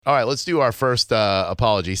All right, let's do our first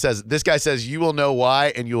apology. This guy says you will know why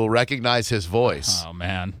and you will recognize his voice. Oh,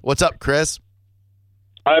 man. What's up, Chris?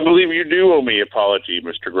 I believe you do owe me an apology,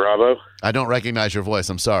 Mr. Garabo. I don't recognize your voice.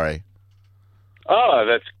 I'm sorry. Oh,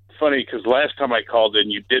 that's funny because last time I called in,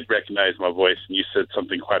 you did recognize my voice and you said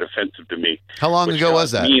something quite offensive to me. How long ago was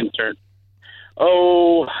that? Me in turn.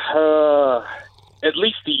 At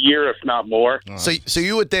least a year, if not more. So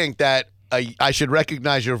you would think that I should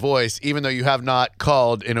recognize your voice even though you have not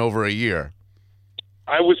called in over a year.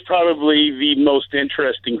 I was probably the most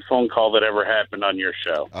interesting phone call that ever happened on your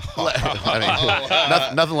show. I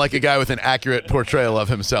mean, nothing like a guy with an accurate portrayal of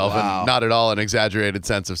himself and not at all an exaggerated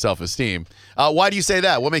sense of self-esteem. Why do you say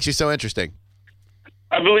that? What makes you so interesting?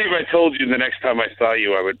 I believe I told you the next time I saw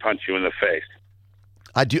you, I would punch you in the face.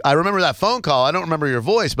 I do. I remember that phone call. I don't remember your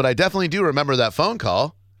voice, but I definitely do remember that phone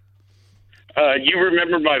call. You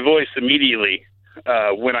remember my voice immediately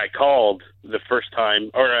when I called the first time,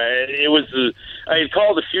 or I had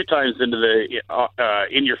called a few times into the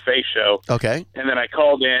In Your Face show. Okay. And then I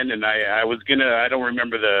called in, and I was I don't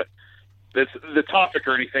remember the topic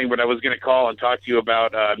or anything, but I was gonna call and talk to you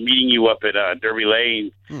about meeting you up at Derby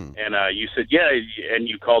Lane, and you said yeah, and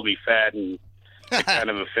you called me fat, and it kind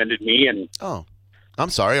of offended me. And I'm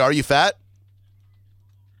sorry. Are you fat?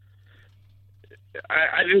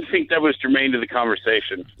 I didn't think that was germane to the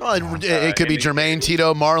conversation. Well, it could be Jermaine,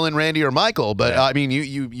 Tito, Marlon, Randy, or Michael. But I mean,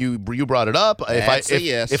 you brought it up.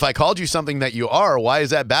 If I called you something that you are, why is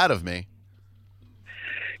that bad of me?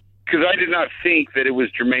 Because I did not think that it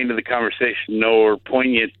was germane to the conversation, nor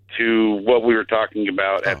poignant to what we were talking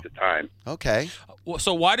about at the time. Okay.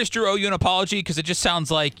 So why does Drew owe you an apology? Because it just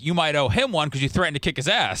sounds like you might owe him one because you threatened to kick his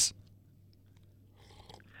ass.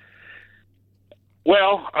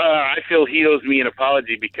 Well, I feel he owes me an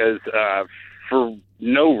apology because for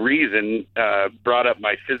no reason brought up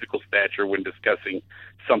my physical stature when discussing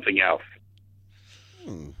something else.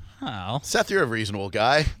 Oh. Seth, you're a reasonable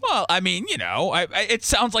guy. Well, I mean, it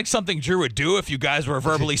sounds like something Drew would do if you guys were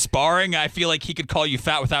verbally sparring. I feel like he could call you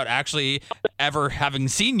fat without actually ever having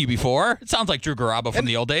seen you before. It sounds like Drew Garabo from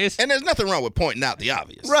the old days. And there's nothing wrong with pointing out the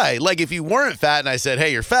obvious. Right. Like if you weren't fat and I said,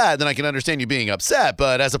 hey, you're fat, then I can understand you being upset.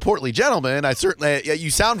 But as a portly gentleman,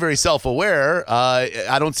 you sound very self-aware.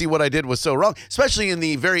 I don't see what I did was so wrong, especially in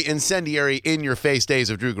the very incendiary, in-your-face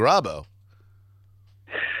days of Drew Garabo.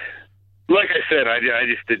 Like I said, I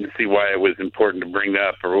just didn't see why it was important to bring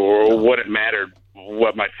up or what it mattered,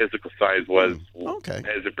 what my physical size was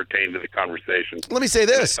as it pertained to the conversation. Let me say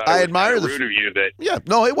this. I admire the rude of you that. Yeah,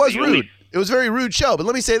 no, it was rude. It was a very rude show. But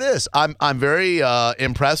let me say this. I'm very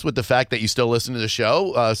impressed with the fact that you still listen to the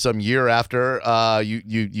show some year after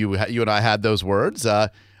you and I had those words. I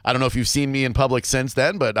don't know if you've seen me in public since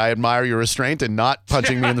then, but I admire your restraint and not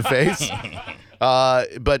punching me in the face.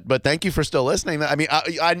 But thank you for still listening. I mean,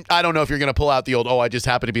 I don't know if you're going to pull out the old, I just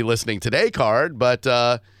happen to be listening today card, but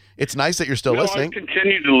it's nice that you're still listening. I've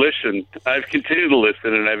continued to listen.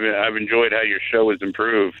 And I've enjoyed how your show has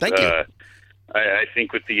improved. Thank you. I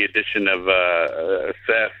think with the addition of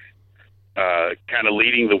Seth kind of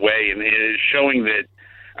leading the way and showing that,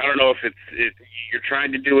 I don't know if you're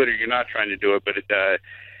trying to do it or you're not trying to do it, but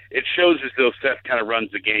it shows as though Seth kind of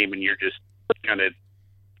runs the game and you're just kind of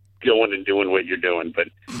going and doing what you're doing, but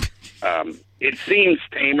it seems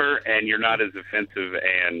tamer and you're not as offensive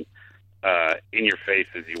and in your face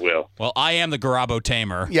as you will. Well, I am the Garabo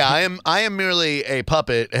tamer. Yeah, I am merely a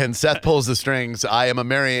puppet and Seth pulls the strings. I am a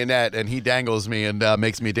marionette and he dangles me and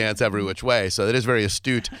makes me dance every which way. So it is very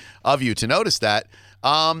astute of you to notice that.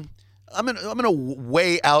 I'm gonna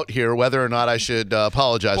weigh out here whether or not I should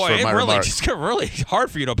apologize for my remarks. It's really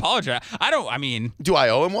hard for you to apologize. Do I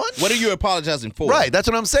owe him one? What are you apologizing for? Right, that's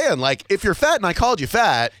what I'm saying. Like, if you're fat and I called you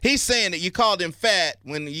fat. He's saying that you called him fat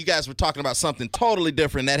when you guys were talking about something totally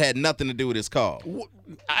different that had nothing to do with his call.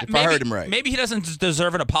 If I heard him right. Maybe he doesn't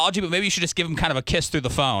deserve an apology, but maybe you should just give him kind of a kiss through the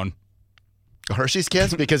phone. A Hershey's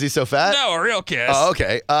kiss because he's so fat? No, a real kiss. Oh,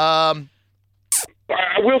 okay.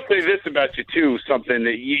 I will say this about you, too, something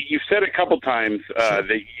that you've said a couple times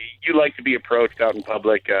that you like to be approached out in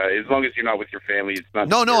public. As long as you're not with your family, it's not.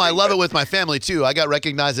 No, I love it with my family, too. I got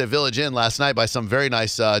recognized at Village Inn last night by some very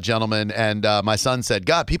nice gentleman, and my son said,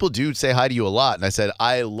 God, people do say hi to you a lot. And I said,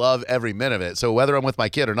 I love every minute of it. So whether I'm with my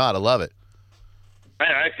kid or not, I love it.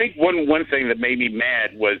 I think one thing that made me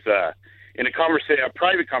mad was in a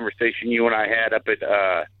private conversation you and I had up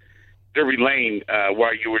at Derby Lane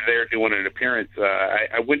while you were there doing an appearance.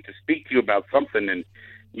 I went to speak to you about something, and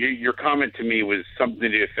your comment to me was something to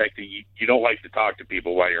the effect that you don't like to talk to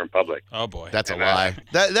people while you're in public. Oh boy, That's a lie.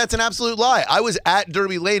 That's an absolute lie. I was at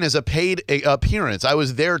Derby Lane as a paid appearance. I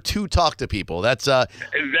was there to talk to people. That's And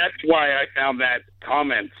that's why I found that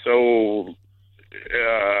comment so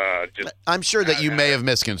just. I'm sure that you may have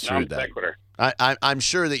misconstrued that. Non-sequitur. I'm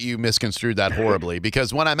sure that you misconstrued that horribly,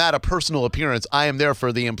 because when I'm at a personal appearance, I am there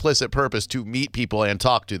for the implicit purpose to meet people and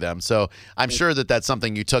talk to them. So I'm sure that that's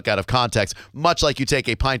something you took out of context, much like you take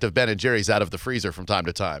a pint of Ben & Jerry's out of the freezer from time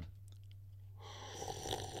to time.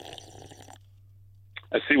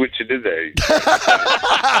 I see what you did there.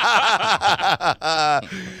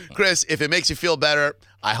 Chris, if it makes you feel better,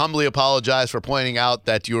 I humbly apologize for pointing out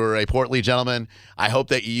that you were a portly gentleman. I hope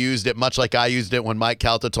that you used it much like I used it when Mike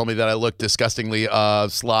Calta told me that I looked disgustingly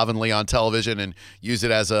slovenly on television, and used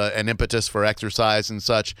it as an impetus for exercise and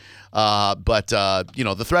such. But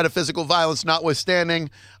the threat of physical violence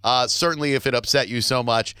notwithstanding, certainly if it upset you so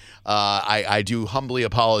much, I do humbly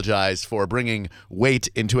apologize for bringing weight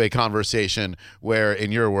into a conversation where,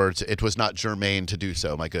 in your words, it was not germane to do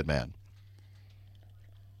so, my good man.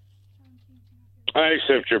 I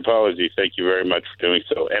accept your apology. Thank you very much for doing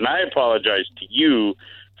so. And I apologize to you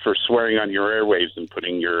for swearing on your airwaves and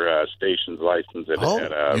putting your station's license at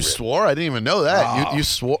you risk. swore? I didn't even know that. You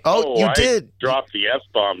swore. You I did. Dropped the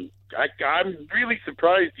F-bomb. I'm really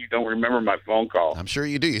surprised you don't remember my phone call. I'm sure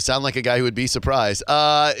you do. You sound like a guy who would be surprised.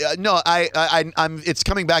 No, I'm. It's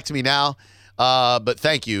coming back to me now. But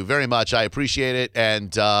thank you very much. I appreciate it,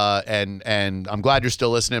 and I'm glad you're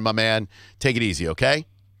still listening, my man. Take it easy, okay?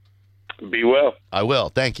 Be well. I will.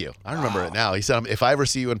 Thank you. I remember it now. He said, if I ever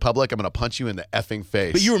see you in public, I'm going to punch you in the effing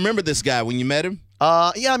face. But you remember this guy when you met him?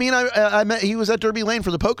 Yeah, I mean, I met, he was at Derby Lane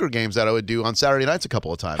for the poker games that I would do on Saturday nights a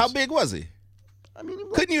couple of times. How big was he? I mean,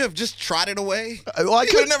 couldn't you have just trotted away? Well, I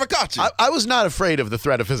He could have never caught you. I was not afraid of the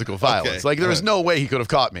threat of physical violence. Okay. Like, there was no way he could have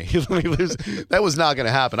caught me. That was not going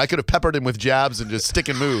to happen. I could have peppered him with jabs and just stick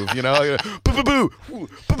and move, you know? Boo-boo-boo.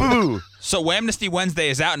 Boo-boo-boo. So Wamnesty Wednesday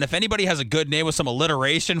is out, and if anybody has a good name with some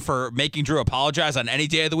alliteration for making Drew apologize on any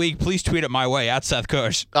day of the week, please tweet it my way, at Seth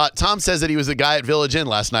Cush. Tom says that he was the guy at Village Inn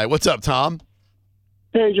last night. What's up, Tom?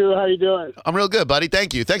 Hey, Drew, how you doing? I'm real good, buddy.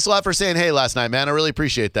 Thank you. Thanks a lot for saying hey last night, man. I really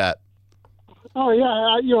appreciate that. Oh, yeah,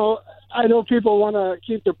 I know people want to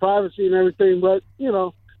keep their privacy and everything, but, it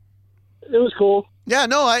was cool. Yeah,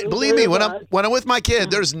 no, believe me, when I'm with my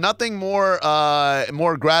kid, there's nothing more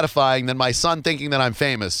gratifying than my son thinking that I'm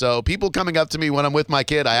famous. So people coming up to me when I'm with my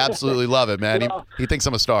kid, I absolutely love it, man. He thinks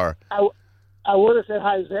I'm a star. I would have said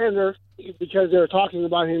hi, Xander, because they were talking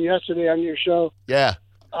about him yesterday on your show. Yeah.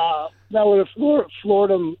 That would have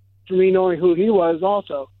floored him for me knowing who he was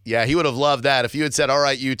also. Yeah, he would have loved that. If you had said, all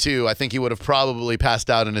right, you too, I think he would have probably passed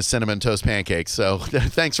out in his cinnamon toast pancakes. So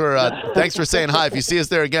thanks for saying hi. If you see us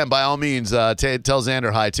there again, by all means, tell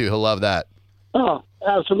Xander hi too. He'll love that. Oh,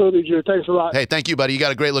 absolutely, Drew. Thanks a lot. Hey, thank you, buddy. You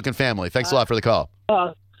got a great looking family. Thanks a lot for the call.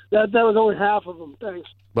 That was only half of them. Thanks.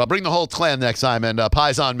 Well, bring the whole clan next time, and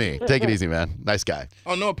pie's on me. Take it easy, man. Nice guy.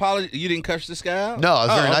 Oh, no apology. You didn't cuss this guy out? No, I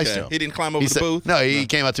was very nice okay. to him. He didn't climb over the booth? No, he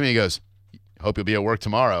came up to me and he goes, hope you'll be at work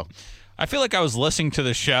tomorrow. I feel like I was listening to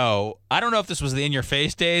the show. I don't know if this was the In Your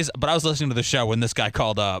Face days, but I was listening to the show when this guy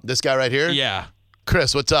called up. This guy right here? Yeah.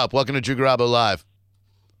 Chris, what's up? Welcome to Drew Garabo Live.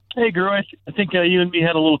 Hey, Drew, I think you and me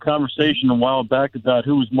had a little conversation a while back about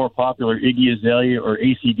who was more popular, Iggy Azalea or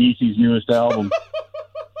AC/DC's newest album.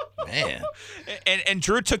 Man. And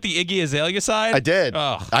Drew took the Iggy Azalea side? I did.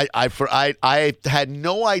 Oh. I had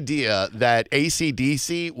no idea that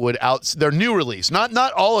AC/DC would their new release, not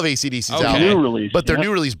all of AC/DC's Okay. album, New release, but their yep.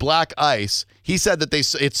 new release, Black Ice. He said that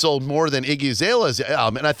it sold more than Iggy Azalea's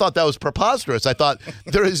album, and I thought that was preposterous. I thought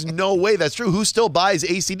there is no way that's true. Who still buys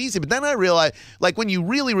AC/DC? But then I realized, like, when you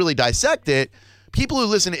really, really dissect it, people who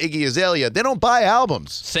listen to Iggy Azalea, they don't buy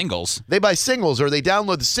albums. Singles. They buy singles, or they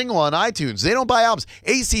download the single on iTunes. They don't buy albums.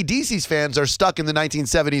 AC/DC's fans are stuck in the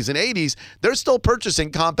 1970s and 80s. They're still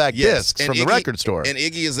purchasing compact discs and from the record store. And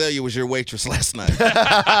Iggy Azalea was your waitress last night.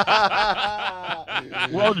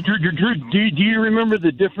 Well, Drew, do you remember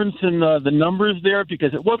the difference in the numbers there?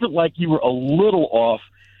 Because it wasn't like you were a little off.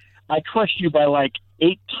 I crushed you by like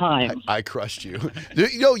 8 times. I crushed you.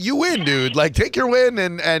 You win, dude. Like, take your win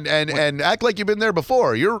and act like you've been there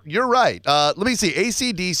before. You're right. Let me see.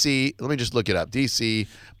 AC/DC. Let me just look it up. DC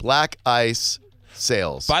Black Ice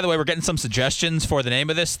sales. By the way, we're getting some suggestions for the name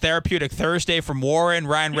of this. Therapeutic Thursday from Warren,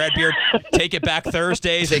 Ryan Redbeard. Take it back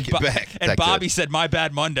Thursdays. Take it back. And That's Bobby good. said, my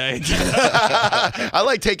bad Monday. I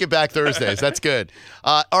like Take It Back Thursdays. That's good.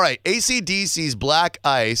 All right. AC/DC's Black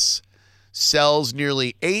Ice sells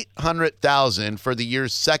nearly 800,000 for the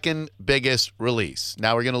year's second biggest release.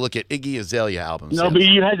 Now we're going to look at Iggy Azalea album No, sales. but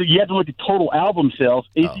you had to look at total album sales.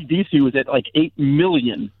 AC/DC was at like 8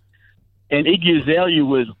 million, and Iggy Azalea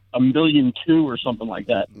was 1.2 million or something like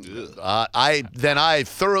that. I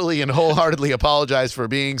thoroughly and wholeheartedly apologize for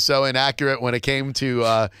being so inaccurate when it came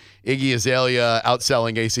to Iggy Azalea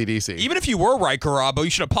outselling AC/DC. Even if you were right, Garabo, you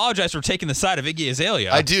should apologize for taking the side of Iggy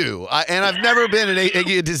Azalea. I do. And I've never been an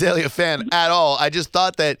Iggy Azalea fan at all. I just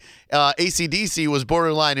thought that AC/DC was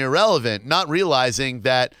borderline irrelevant, not realizing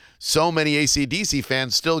that so many AC/DC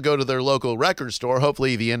fans still go to their local record store,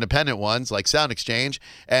 hopefully the independent ones like Sound Exchange,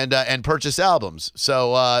 and purchase albums.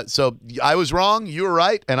 So I was wrong. You were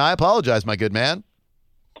right, and I apologize, my good man.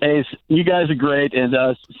 Hey, you guys are great, and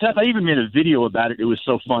Seth, I even made a video about it. It was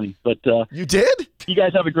so funny. But You did? you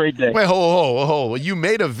guys have a great day. Wait, ho. You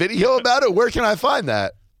made a video about it? Where can I find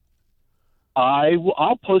that?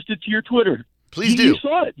 I'll post it to your Twitter. Please do. You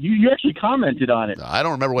saw it. You actually commented on it. I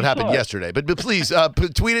don't remember what happened saw it. yesterday, but please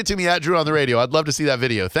tweet it to me at Drew on the Radio. I'd love to see that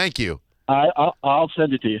video. Thank you. I'll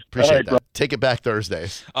send it to you. Appreciate All right, that. bro. Take it back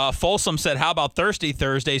Thursdays. Folsom said, how about Thirsty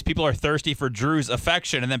Thursdays? People are thirsty for Drew's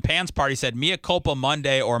affection. And then Pants Party said, Mea Culpa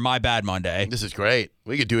Monday or My Bad Monday. This is great.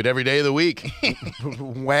 We could do it every day of the week.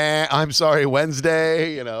 I'm sorry,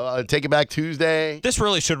 Wednesday. Take it back Tuesday. This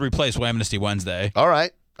really should replace Whamnesty Wednesday. All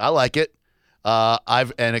right, I like it.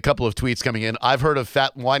 And a couple of tweets coming in. I've heard of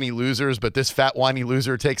fat whiny losers, but this fat whiny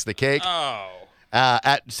loser takes the cake. Oh.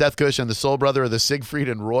 At Seth Cush and the soul brother of the Siegfried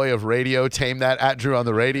and Roy of radio. Tame that at Drew on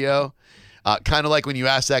the Radio. Kind of like when you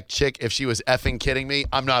asked that chick if she was effing kidding me.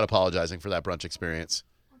 I'm not apologizing for that brunch experience.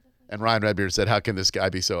 And Ryan Redbeard said, how can this guy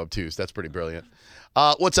be so obtuse? That's pretty brilliant.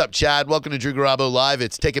 What's up, Chad? Welcome to Drew Garabo Live.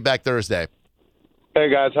 It's Take It Back Thursday. Hey,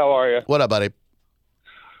 guys. How are you? What up, buddy?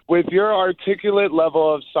 With your articulate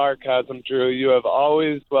level of sarcasm, Drew, you have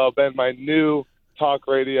always, been my new talk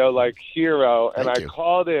radio, hero. And Thank I you.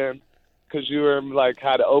 called in because you were,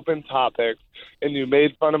 had open topics, and you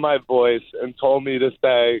made fun of my voice and told me to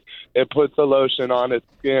say it puts a lotion on its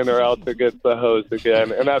skin or else it gets the hose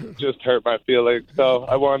again. And that just hurt my feelings. So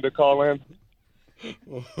I wanted to call in.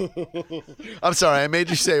 I'm sorry, I made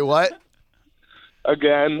you say what?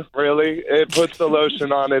 Again, really? It puts the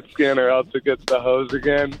lotion on its skin or else it gets the hose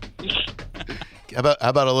again. How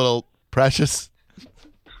about a little Precious?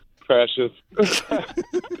 Precious.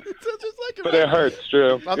 But it hurts,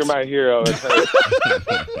 Drew. You're my hero. It hurts.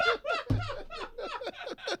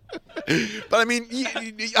 But I mean,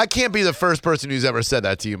 I can't be the first person who's ever said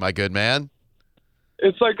that to you, my good man.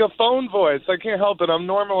 It's like a phone voice. I can't help it. I'm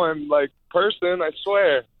normal and person, I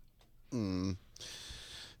swear.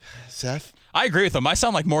 Seth? I agree with him. I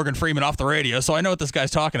sound like Morgan Freeman off the radio, so I know what this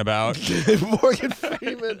guy's talking about. Morgan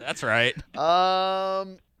Freeman. That's right. Oh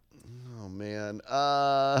man.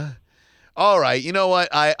 All right. You know what?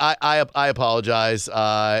 I apologize.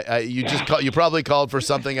 You probably called for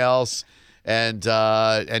something else, and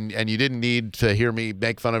you didn't need to hear me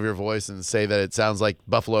make fun of your voice and say that it sounds like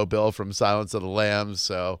Buffalo Bill from Silence of the Lambs.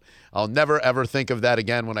 So I'll never ever think of that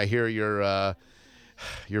again when I hear your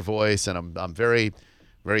voice, and I'm very,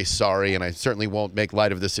 very sorry, and I certainly won't make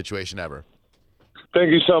light of this situation ever.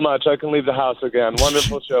 Thank you so much. I can leave the house again.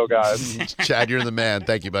 Wonderful show, guys. Chad, you're the man.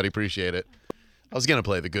 Thank you, buddy. Appreciate it. I was going to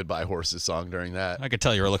play the Goodbye Horses song during that. I could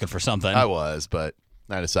tell you were looking for something. I was, but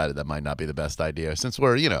I decided that might not be the best idea since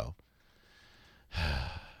we're,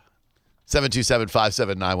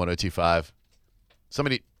 727-579-1025.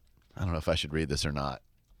 Somebody, I don't know if I should read this or not.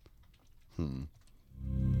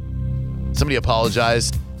 Somebody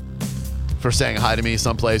apologized for saying hi to me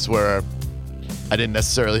someplace where I didn't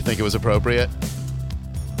necessarily think it was appropriate.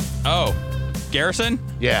 Oh, Garrison?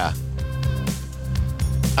 Yeah.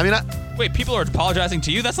 I mean, Wait, people are apologizing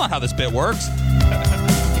to you? That's not how this bit works.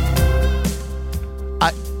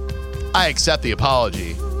 I accept the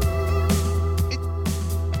apology.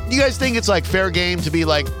 You guys think it's fair game to be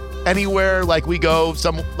anywhere we go,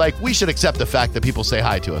 we should accept the fact that people say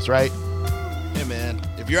hi to us, right? Yeah, man.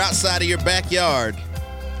 If you're outside of your backyard,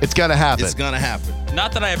 It's gonna happen. it's gonna happen.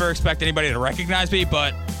 Not that I ever expect anybody to recognize me,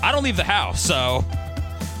 but I don't leave the house, so.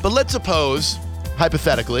 But let's suppose,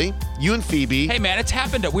 hypothetically, you and Phoebe. Hey, man, it's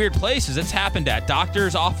happened at weird places. It's happened at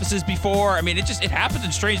doctors' offices before. I mean, it happens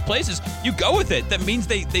in strange places. You go with it. That means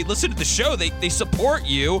they listen to the show. They support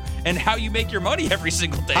you and how you make your money every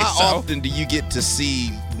single day. How often do you get to see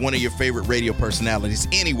one of your favorite radio personalities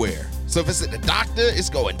anywhere? So if it's at the doctor, it's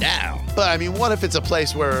going down. But I mean, what if it's a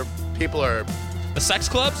place where people are? The sex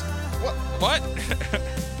clubs? What?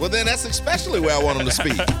 Well, then that's especially where I want them to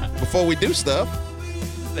speak before we do stuff.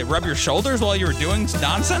 They rub your shoulders while you were doing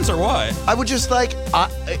nonsense or what? I would just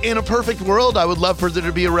in a perfect world, I would love for there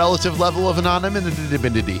to be a relative level of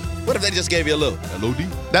anonymity. What if they just gave you a little hello D?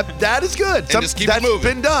 That is good. just keep it that's moving.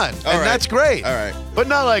 been done, All right. that's great. All right. But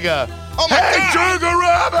not like a, Oh my hey, God!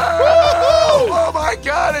 Chugarabo! Oh my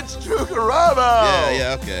God, it's Chugarabo!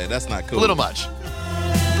 Yeah, okay. That's not cool. A little much.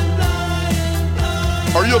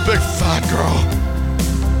 Are you a big fat girl?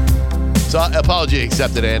 So, apology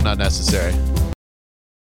accepted and not necessary.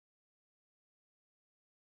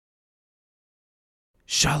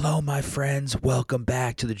 Shalom, my friends. Welcome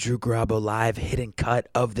back to the Drew Garabo Live Hidden Cut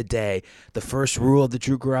of the Day. The first rule of the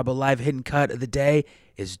Drew Garabo Live Hidden Cut of the Day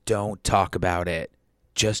is don't talk about it.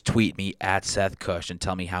 Just tweet me at Seth Cush and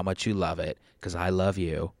tell me how much you love it, because I love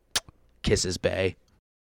you. Kisses, bae.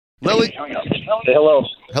 Lily. Hello.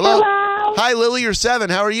 Hello. Hi, Lily. You're 7.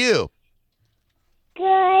 How are you?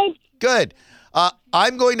 Good. Good.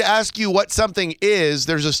 I'm going to ask you what something is.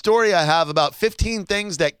 There's a story I have about 15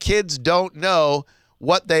 things that kids don't know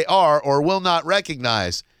what they are or will not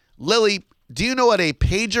recognize. Lily, do you know what a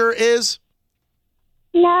pager is?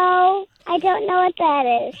 No, I don't know what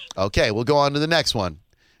that is. Okay, we'll go on to the next one.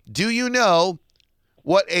 Do you know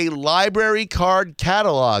what a library card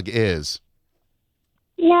catalog is?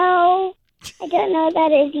 No, I don't know what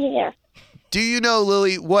that is either. Do you know,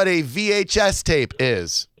 Lily, what a VHS tape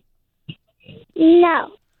is?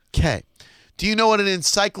 No, Okay. Do you know what an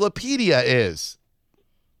encyclopedia is?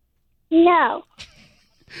 no,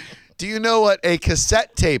 Do you know what a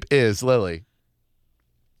cassette tape is, Lily?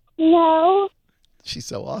 no, She's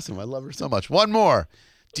so awesome. I love her so much. One more.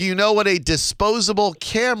 Do you know what a disposable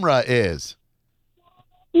camera is?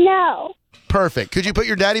 no, Perfect. Could you put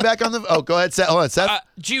your daddy back on the... Oh, go ahead, Seth. Hold on, Seth.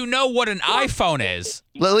 Do you know what an iPhone is?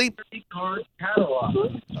 Lily?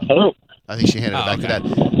 Hello. I think she handed it back to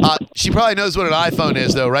Dad. She probably knows what an iPhone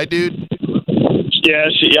is, though, right, dude? Yeah,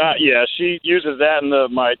 she uses that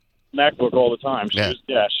in my MacBook all the time.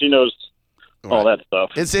 She knows all that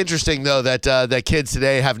stuff. It's interesting, though, that kids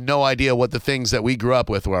today have no idea what the things that we grew up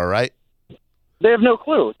with were, right? They have no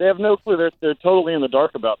clue. They're totally in the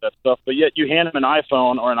dark about that stuff. But yet you hand them an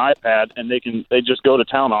iPhone or an iPad, and they just go to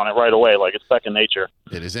town on it right away, like it's second nature.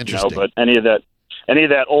 It is interesting. But any of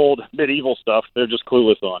that old medieval stuff, they're just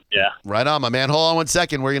clueless on. Yeah. Right on, my man. Hold on 1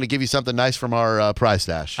 second. We're going to give you something nice from our prize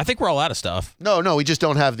stash. I think we're all out of stuff. No, we just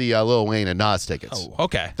don't have the Lil Wayne and Nas tickets. Oh,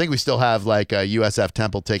 okay. I think we still have like USF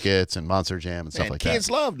Temple tickets and Monster Jam and stuff like kids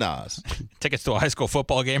that. love Nas. Tickets to a high school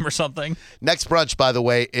football game or something? Next brunch, by the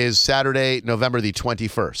way, is Saturday, November the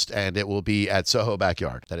 21st, and it will be at Soho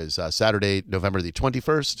Backyard. That is Saturday, November the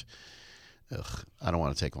 21st. Ugh, I don't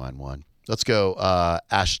want to take line 1. Let's go,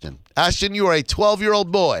 Ashton. Ashton, you are a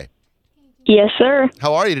 12-year-old boy. Yes, sir.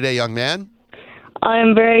 How are you today, young man?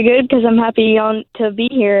 I'm very good because I'm happy to be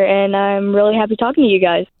here, and I'm really happy talking to you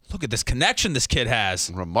guys. Look at this connection this kid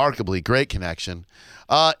has. Remarkably great connection.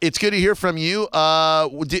 It's good to hear from you. How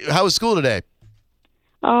was school today?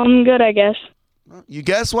 Good, I guess. You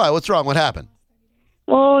guess? Why? What's wrong? What happened?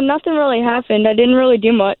 Well, nothing really happened. I didn't really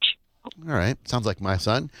do much. All right. Sounds like my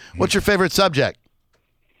son. What's your favorite subject?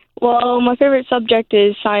 Well, my favorite subject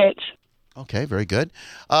is science. Okay, very good.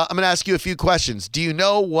 I'm going to ask you a few questions. Do you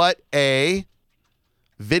know what a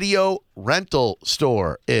video rental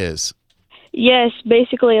store is? Yes,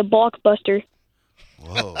 basically a blockbuster.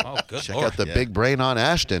 Whoa. Oh, good Check Lord. out the big brain on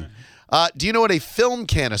Ashton. Do you know what a film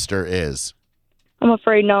canister is? I'm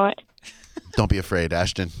afraid not. Don't be afraid,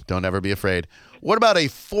 Ashton. Don't ever be afraid. What about a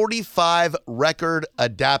 45 record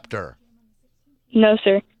adapter? No,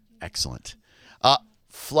 sir. Excellent.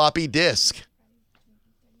 Floppy disk.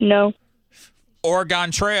 No.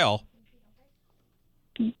 Oregon Trail.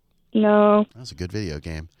 No. That was a good video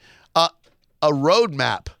game. A road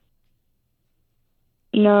map.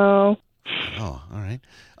 No. Oh, all right.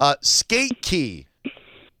 Skate key.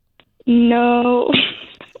 No.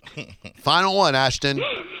 Final one, Ashton.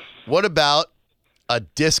 What about a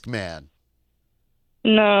Discman?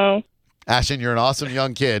 No. Ashton, you're an awesome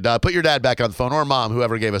young kid. Put your dad back on the phone, or mom,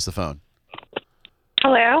 whoever gave us the phone.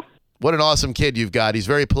 Hello. What an awesome kid you've got. He's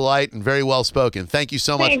very polite and very well spoken. Thank you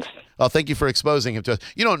so much. Thanks. Oh, thank you for exposing him to us.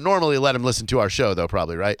 You don't normally let him listen to our show, though,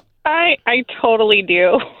 probably, right? I totally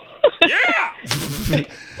do. Yeah!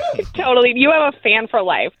 Totally. You have a fan for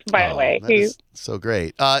life, by the way. That is so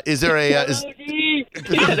great. Is there a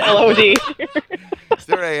LOD.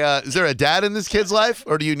 is there a dad in this kid's life,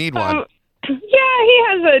 or do you need one? Yeah, he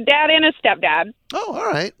has a dad and a stepdad. Oh,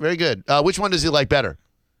 all right. Very good. Which one does he like better?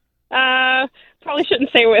 Probably shouldn't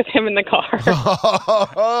say with him in the car.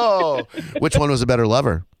 Oh, which one was a better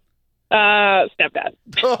lover? Stepdad.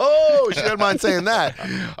 Oh, she doesn't mind saying that.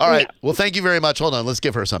 All right. Well, thank you very much. Hold on. Let's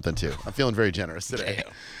give her something, too. I'm feeling very generous today.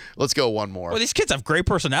 Let's go one more. Well, these kids have great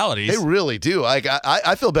personalities. They really do.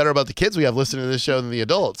 I feel better about the kids we have listening to this show than the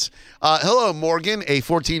adults. Hello, Morgan, a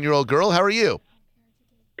 14-year-old girl. How are you?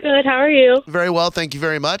 Good. How are you? Very well. Thank you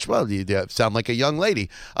very much. Well, you sound like a young lady.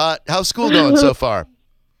 How's school going so far?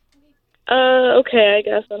 Okay, I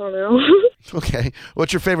guess. I don't know. Okay.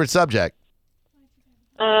 What's your favorite subject?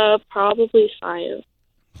 Probably science.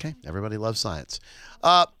 Okay. Everybody loves science.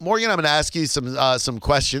 Morgan, I'm going to ask you some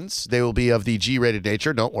questions. They will be of the G-rated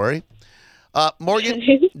nature. Don't worry.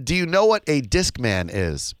 Morgan, do you know what a Discman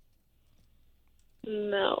is?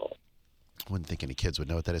 No. I wouldn't think any kids would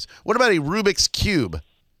know what that is. What about a Rubik's Cube?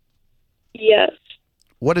 Yes.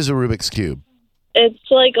 What is a Rubik's Cube? It's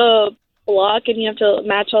like a block, and you have to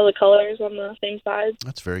match all the colors on the same side.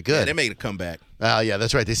 That's very good. Yeah, they made a comeback. Yeah,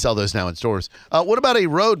 that's right. They sell those now in stores. What about a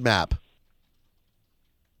road map?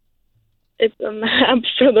 It's a map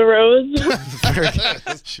for the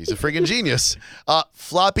roads. She's a friggin' genius.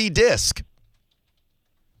 Floppy disk.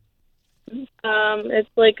 It's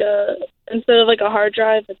like instead of like a hard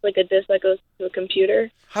drive, it's like a disk that goes to a computer.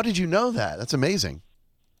 How did you know that? That's amazing.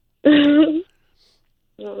 I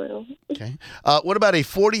don't know. Okay. What about a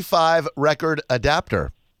 45 record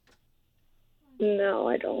adapter? No,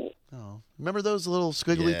 I don't. Oh, remember those little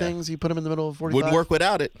squiggly things? You put them in the middle of 45? Wouldn't work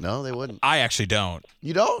without it. No, they wouldn't. I actually don't.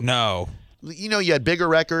 You don't? No. You know, you had bigger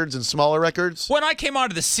records and smaller records. When I came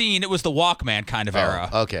onto the scene, it was the Walkman kind of era.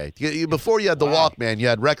 Okay. Before you had the Walkman, you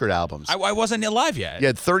had record albums. I wasn't alive yet. You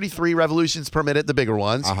had 33 revolutions per minute, the bigger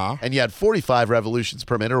ones. And you had 45 revolutions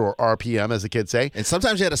per minute, or RPM, as the kids say. And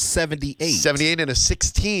sometimes you had a 78. 78 and a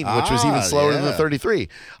 16, which was even slower than the 33.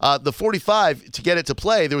 The 45, to get it to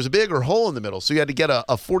play, there was a bigger hole in the middle. So you had to get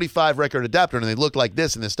a 45 record adapter, and they looked like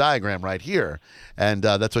this in this diagram right here. And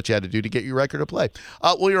that's what you had to do to get your record to play.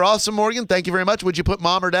 Well, you're awesome, Morgan. Thank you very much. Would you put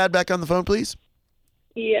mom or dad back on the phone, please?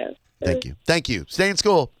 Yes. Thank you. Thank you. Stay in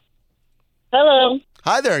school. Hello.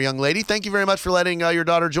 Hi there, young lady. Thank you very much for letting your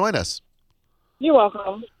daughter join us. You're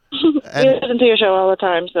welcome. We listen to your show all the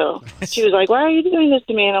time, so she was like, "Why are you doing this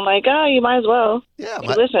to me?" And I'm like, "Oh, you might as well. Yeah,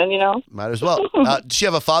 listen, you know." Might as well. Does she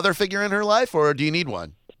have a father figure in her life, or do you need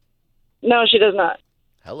one? No, she does not.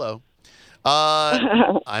 Hello.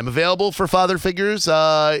 I'm available for father figures.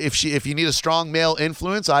 If you need a strong male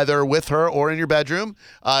influence, either with her or in your bedroom,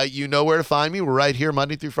 you know where to find me. We're right here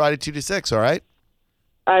Monday through Friday, 2 to 6. All right.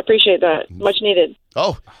 I appreciate that. Much needed.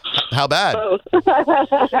 Oh, how bad? Both.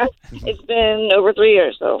 It's been over 3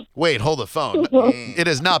 years, so. Wait, hold the phone. It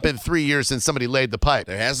has not been 3 years since somebody laid the pipe.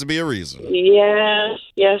 There has to be a reason. Yes.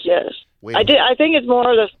 I think it's more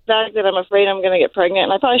the fact that I'm afraid I'm going to get pregnant,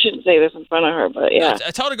 and I probably shouldn't say this in front of her, but yeah.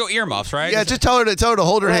 I tell her to go earmuffs, right? Yeah, just tell her to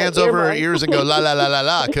hold her hands over her ears and go la la la la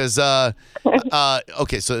la. Because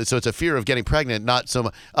okay, so it's a fear of getting pregnant, not so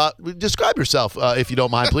much. Describe yourself, if you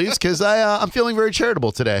don't mind, please, because I'm feeling very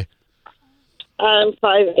charitable today. I'm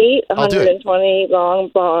 5'8", 120, long,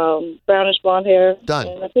 brownish blonde hair. Done.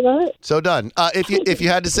 And that's about it. So done. If you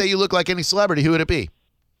had to say you look like any celebrity, who would it be?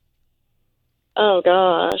 Oh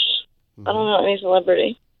gosh. I don't know any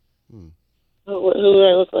celebrity. Who do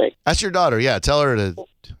I look like? That's your daughter. Yeah, tell her to.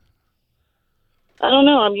 I don't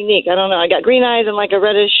know. I'm unique. I don't know. I got green eyes and like a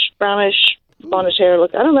reddish, brownish, blondish hair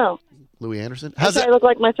look. I don't know. Louis Anderson. I look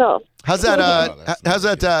like myself. How's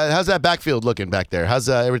that backfield looking back there? How's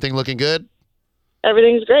everything looking good?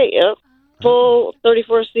 Everything's great. Yep. Full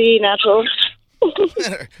 34C natural.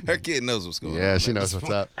 Her kid knows what's going on. Yeah, she knows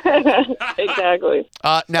what's up. Exactly.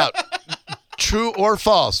 Now. True or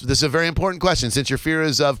false? This is a very important question since your fear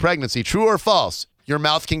is of pregnancy. True or false? Your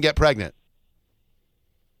mouth can get pregnant.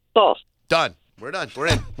 False. Done. We're done.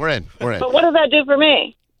 We're in. But what does that do for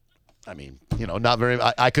me? I mean, not very.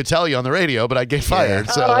 I could tell you on the radio, but I'd get fired.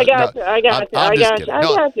 Yeah. So I got you. I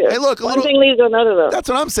got you. Hey, look. One thing leads to another, though. That's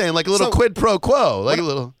what I'm saying. Like a little quid pro quo. Like a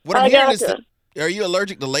little. What I'm hearing is, are you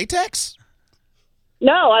allergic to latex?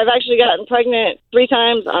 No, I've actually gotten pregnant 3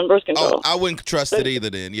 times on birth control. Oh, I wouldn't trust it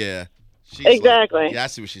either. Then, yeah. Exactly. Yeah, I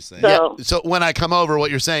see what she's saying. So when I come over,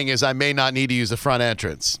 what you're saying is I may not need to use the front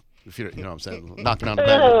entrance. If you know what I'm saying, knocking on the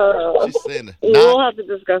bed. She's saying we'll have to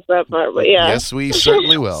discuss that part, but yeah. Yes, we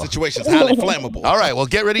certainly will. Situation's highly flammable. All right, well,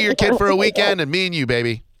 get rid of your kid for a weekend, and me and you,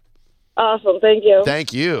 baby. Awesome, thank you.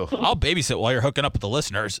 Thank you. I'll babysit while you're hooking up with the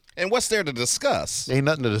listeners. And what's there to discuss? Ain't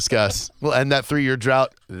nothing to discuss. We'll end that 3-year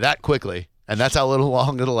drought that quickly, and that's how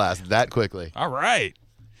long it'll last. That quickly. All right.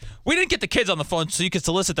 We didn't get the kids on the phone so you could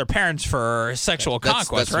solicit their parents for sexual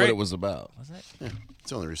conquest, that's right? What it was about. Was it? Yeah,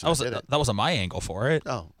 it's the only reason I did it. That wasn't my angle for it.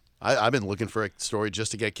 Oh, I've been looking for a story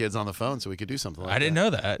just to get kids on the phone so we could do something like that. I didn't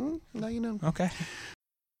know that. Now you know. Okay.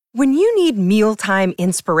 When you need mealtime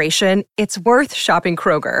inspiration, it's worth shopping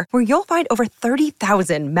Kroger, where you'll find over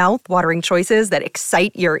 30,000 mouth-watering choices that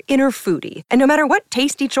excite your inner foodie. And no matter what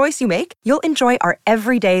tasty choice you make, you'll enjoy our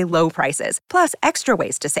everyday low prices, plus extra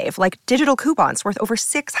ways to save, like digital coupons worth over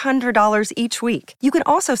 $600 each week. You can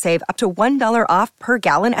also save up to $1 off per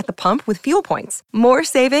gallon at the pump with fuel points. More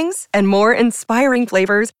savings and more inspiring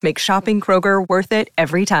flavors make shopping Kroger worth it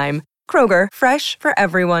every time. Kroger, fresh for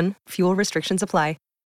everyone. Fuel restrictions apply.